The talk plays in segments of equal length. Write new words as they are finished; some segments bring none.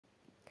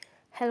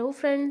Hello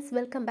friends,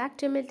 welcome back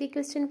to MLT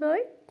Question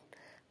World.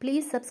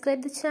 Please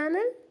subscribe the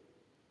channel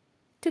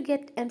to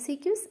get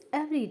MCQs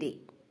every day.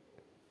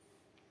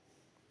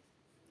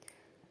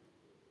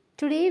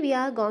 Today we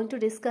are going to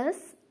discuss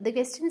the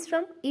questions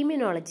from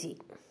immunology.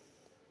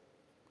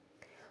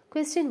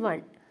 Question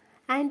 1.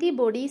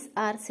 Antibodies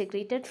are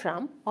secreted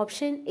from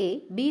option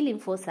A, B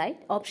lymphocyte,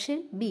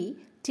 option B,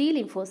 T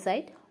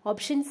lymphocyte,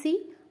 option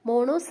C,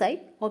 monocyte,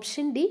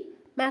 option D,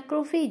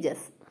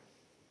 macrophages.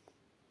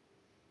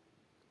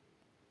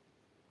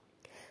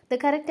 The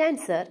correct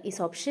answer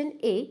is option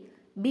A,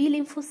 B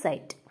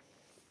lymphocyte.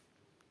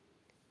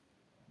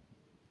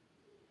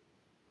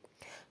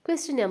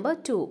 Question number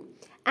 2.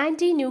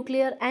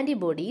 Anti-nuclear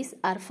antibodies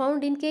are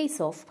found in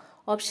case of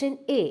option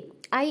A,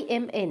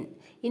 IMN,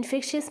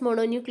 infectious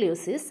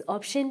mononucleosis,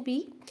 option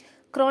B,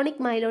 chronic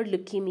myeloid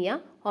leukemia,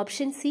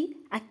 option C,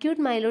 acute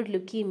myeloid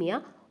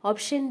leukemia,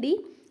 option D,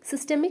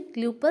 systemic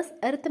lupus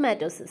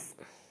erythematosus.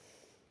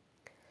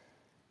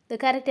 The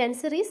correct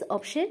answer is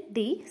option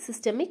D,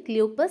 systemic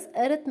lupus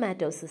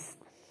erythematosus.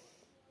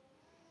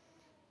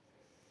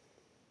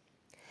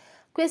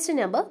 Question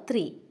number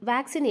 3.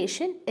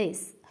 Vaccination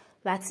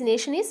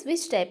is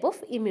which type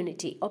of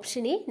immunity?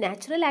 Option A,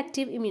 natural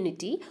active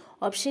immunity.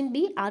 Option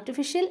B,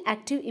 artificial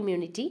active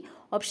immunity.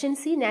 Option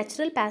C,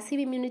 natural passive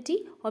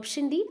immunity.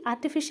 Option D,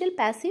 artificial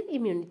passive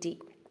immunity.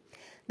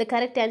 The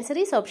correct answer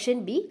is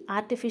option B,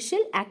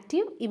 artificial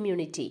active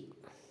immunity.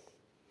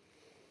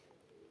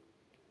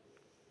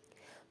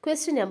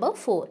 Question number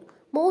 4.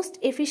 Most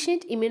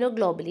efficient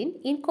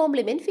immunoglobulin in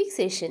complement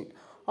fixation.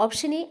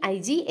 Option A,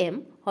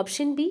 IgM.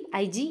 Option B,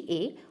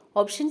 IgA.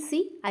 Option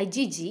C,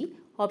 IgG.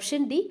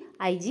 Option D,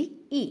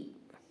 IgE.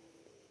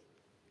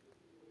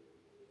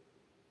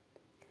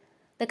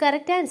 The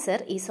correct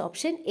answer is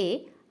option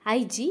A,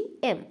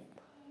 IgM.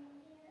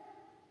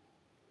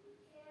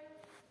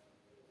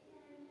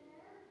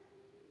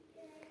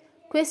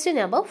 Question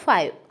number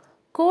 5.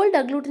 Cold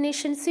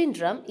agglutination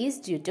syndrome is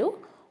due to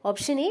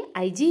option A,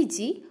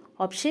 IgG,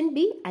 option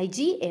B,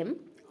 IgM,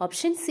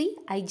 option C,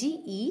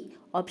 IgE,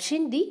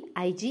 option D,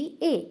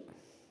 IgA.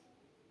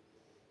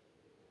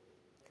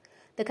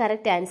 The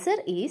correct answer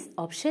is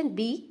option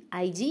B,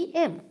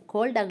 IgM.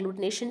 Cold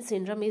agglutination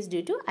syndrome is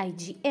due to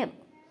IgM.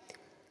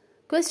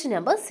 Question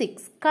number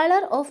 6.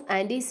 Color of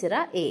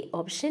anti-sera A.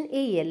 Option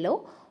A,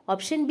 yellow,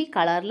 option B,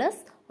 colorless,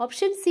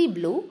 option C,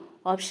 blue,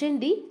 option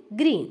D,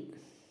 green.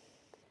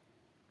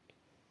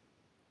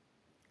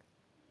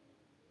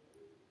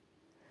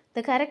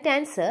 The correct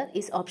answer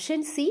is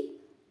option C,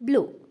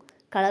 blue.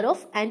 Color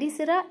of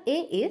anti-sera A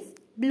is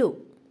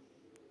blue.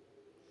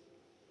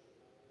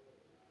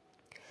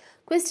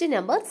 Question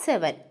number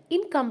 7.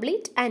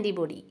 Incomplete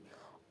antibody.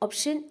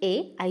 Option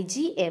A,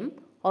 IgM,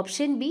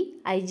 option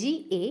B,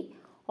 IgA,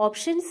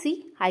 option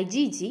C,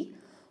 IgG,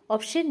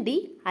 option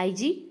D,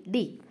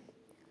 IgD.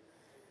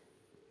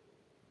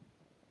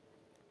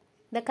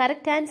 The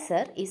correct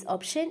answer is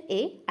option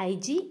A,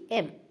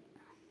 IgM.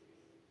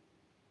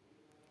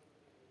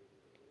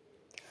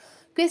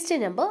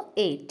 Question number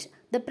 8.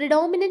 The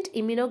predominant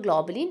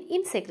immunoglobulin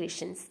in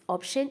secretions.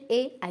 Option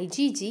A,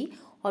 IgG,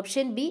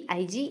 option B,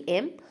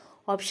 IgM,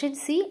 option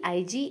C,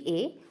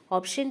 IgA,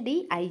 option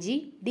D,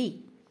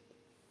 IgD.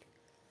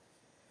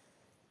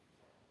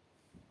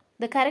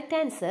 The correct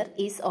answer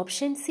is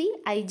option C,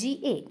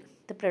 IgA.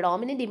 The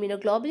predominant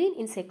immunoglobulin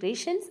in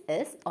secretions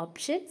is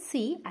option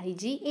C,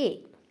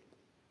 IgA.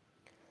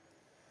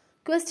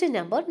 Question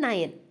number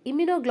 9.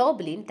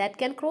 Immunoglobulin that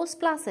can cross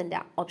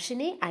placenta.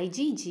 Option A,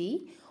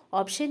 IgG,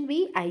 option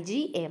B,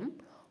 IgM,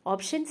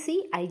 option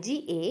C,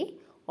 IgA,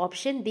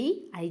 option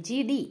D,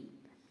 IgD.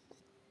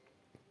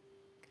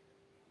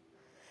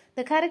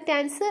 The correct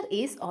answer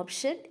is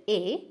option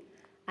A,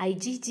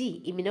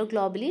 IgG.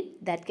 Immunoglobulin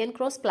that can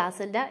cross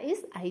placenta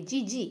is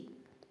IgG.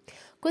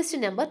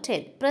 Question number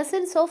 10.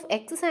 Presence of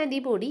excess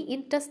antibody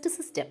in test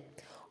system.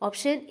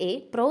 Option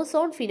A,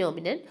 pro-zone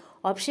phenomenon.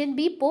 Option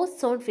B,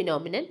 post-zone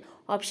phenomenon.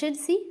 Option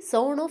C,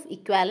 zone of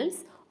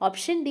equivalence.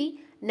 Option D,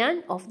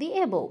 none of the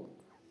above.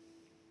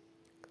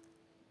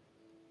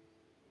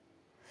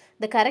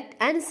 The correct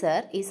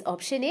answer is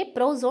option A,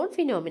 pro-zone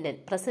phenomenon.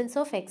 Presence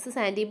of excess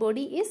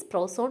antibody is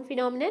pro-zone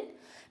phenomenon.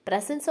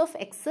 Presence of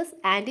excess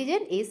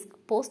antigen is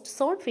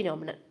post-zone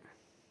phenomenon.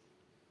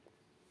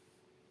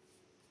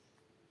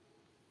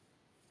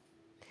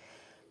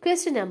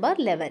 Question number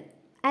 11.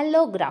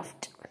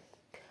 Allograft.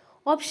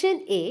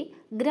 Option A,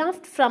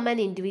 graft from an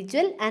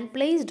individual and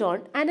placed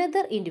on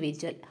another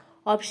individual.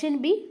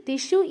 Option B,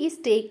 tissue is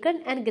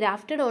taken and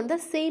grafted on the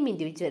same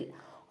individual.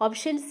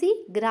 Option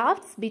C,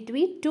 grafts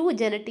between two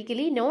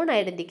genetically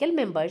non-identical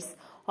members.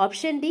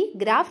 Option D,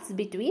 grafts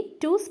between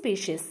two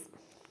species.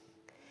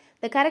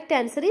 The correct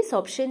answer is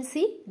option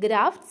C,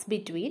 grafts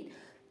between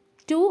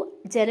two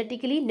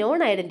genetically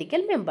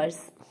non-identical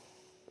members.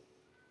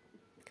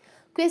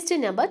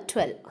 Question number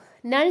 12.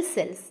 Null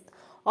cells.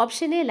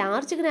 Option A,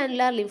 large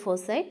granular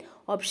lymphocyte.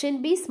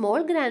 Option B,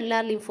 small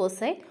granular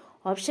lymphocyte.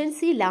 Option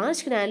C,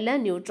 large granular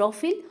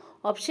neutrophil.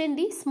 Option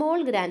D,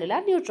 small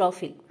granular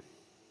neutrophil.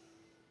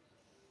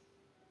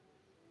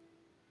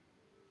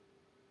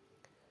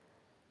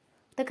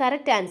 The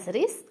correct answer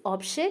is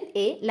option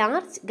A,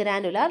 large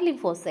granular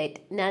lymphocyte.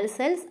 Null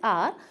cells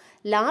are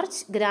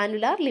large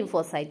granular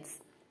lymphocytes.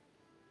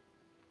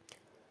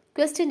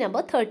 Question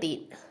number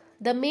 13.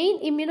 The main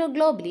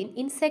immunoglobulin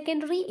in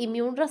secondary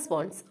immune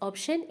response.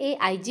 Option A,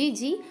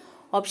 IgG.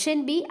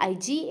 Option B,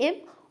 IgM.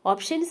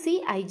 Option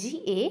C,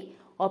 IgA.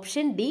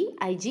 Option D,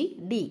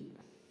 IgD.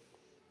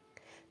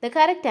 The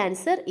correct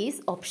answer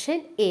is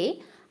option A,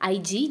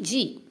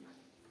 IgG.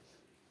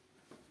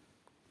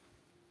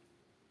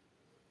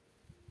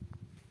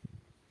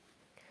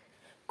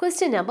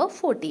 Question number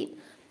 14.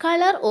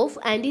 Color of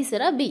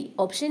antisera B.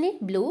 Option A,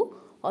 blue.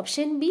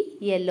 Option B,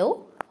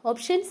 yellow.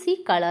 Option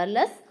C,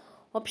 colorless.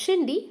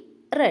 Option D,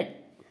 red.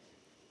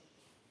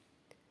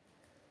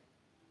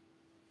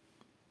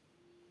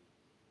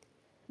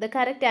 The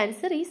correct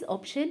answer is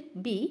option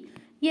B,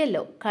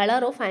 yellow.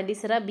 Color of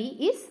antisera B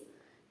is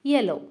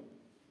yellow.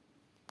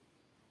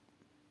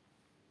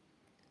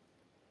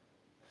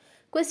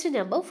 Question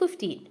number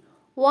 15.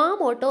 Warm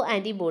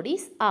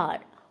autoantibodies are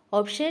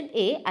option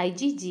A,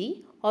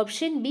 IgG.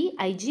 Option B,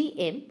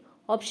 IgM.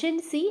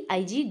 Option C,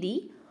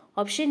 IgD.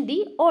 Option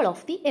D, all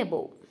of the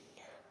above.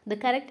 The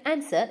correct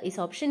answer is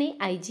option A,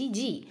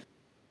 IgG.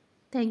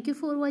 Thank you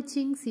for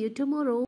watching. See you tomorrow.